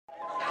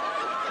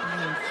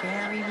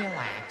very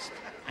relaxed.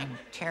 I'm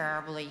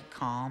terribly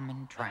calm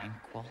and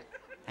tranquil.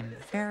 I'm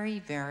very,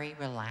 very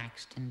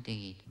relaxed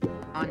indeed.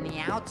 On the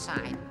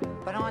outside,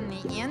 but on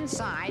the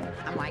inside,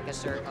 I'm like a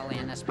circle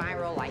in a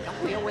spiral, like a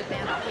wheel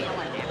within a wheel,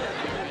 a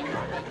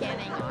never-ending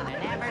beginning on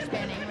an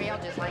ever-spinning reel,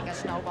 just like a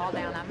snowball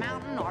down a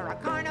mountain or a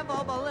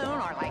carnival balloon,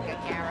 or like a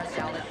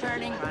carousel that's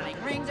turning, running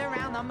rings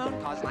around the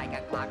moon, cause like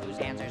a clock whose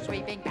hands are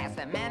sweeping past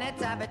the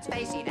minutes of its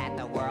face. See that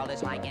the world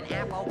is like an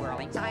apple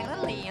whirling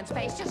silently in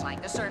space, just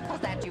like the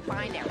circles that you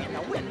find there in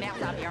the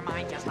windmills of your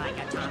mind, just like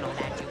a tunnel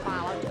that you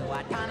follow to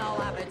a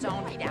tunnel of its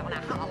own, down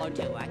a hollow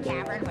to a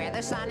cavern where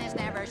the sun is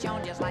never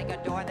shown, just like a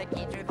door that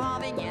keeps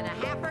revolving in a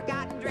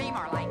half-forgotten dream,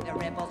 or like the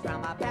ripples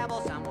from a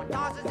pebble someone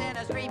tosses in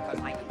a stream, cause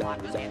like a clock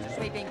whose hands are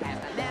sweeping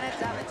past the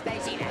minutes of its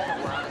face. See that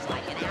the world is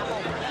like an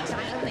apple whirling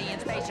silently in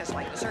space, just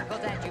like the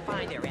circles that you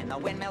find there in the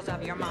windmills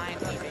of your mind.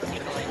 Keep it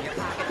tingle in your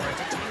pocket,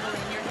 watch it tangle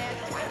in your head.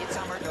 Why did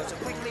summer go so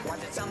quickly?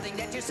 Was it something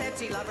that you said?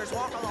 See lovers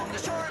walk along the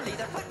shore, leave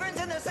their footprints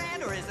in the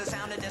sand, or is the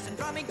sound of distant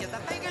drumming just the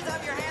fingers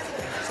of your hands?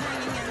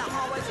 Swinging in the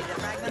hallway, see the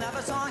fragment of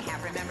a song,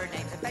 half-remembered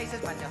names and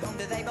faces, but to whom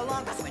do they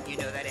belong? Cause when you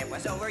knew that it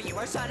was over, you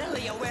were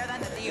suddenly aware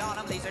then that the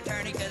autumn leaves are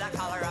turning to the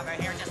color of her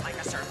hair, just like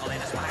a circle in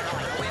a spiral,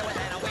 like a wheel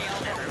within a wheel,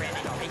 never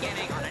ending or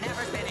beginning on an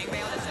ever-spinning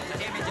reel, just as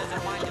the images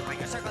of wine, just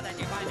like a circle that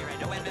you find here in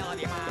the windmill of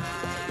your mind.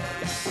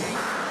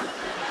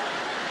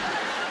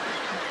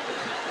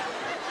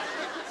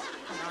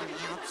 On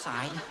the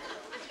outside,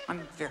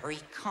 I'm very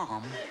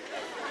calm.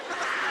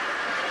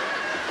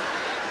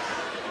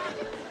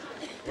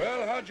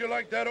 Well, how'd you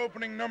like that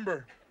opening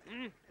number?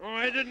 Oh,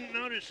 I didn't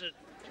notice it.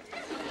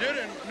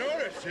 Didn't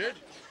notice it?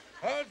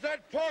 How's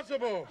that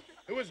possible?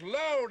 It was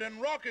loud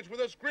and raucous with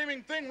a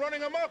screaming thing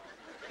running amok.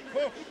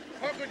 Oh,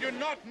 how could you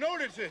not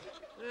notice it?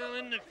 Well,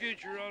 in the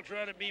future, I'll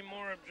try to be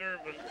more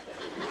observant.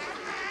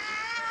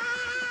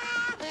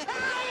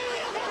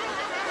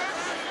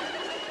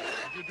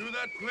 Could you do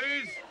that,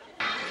 please?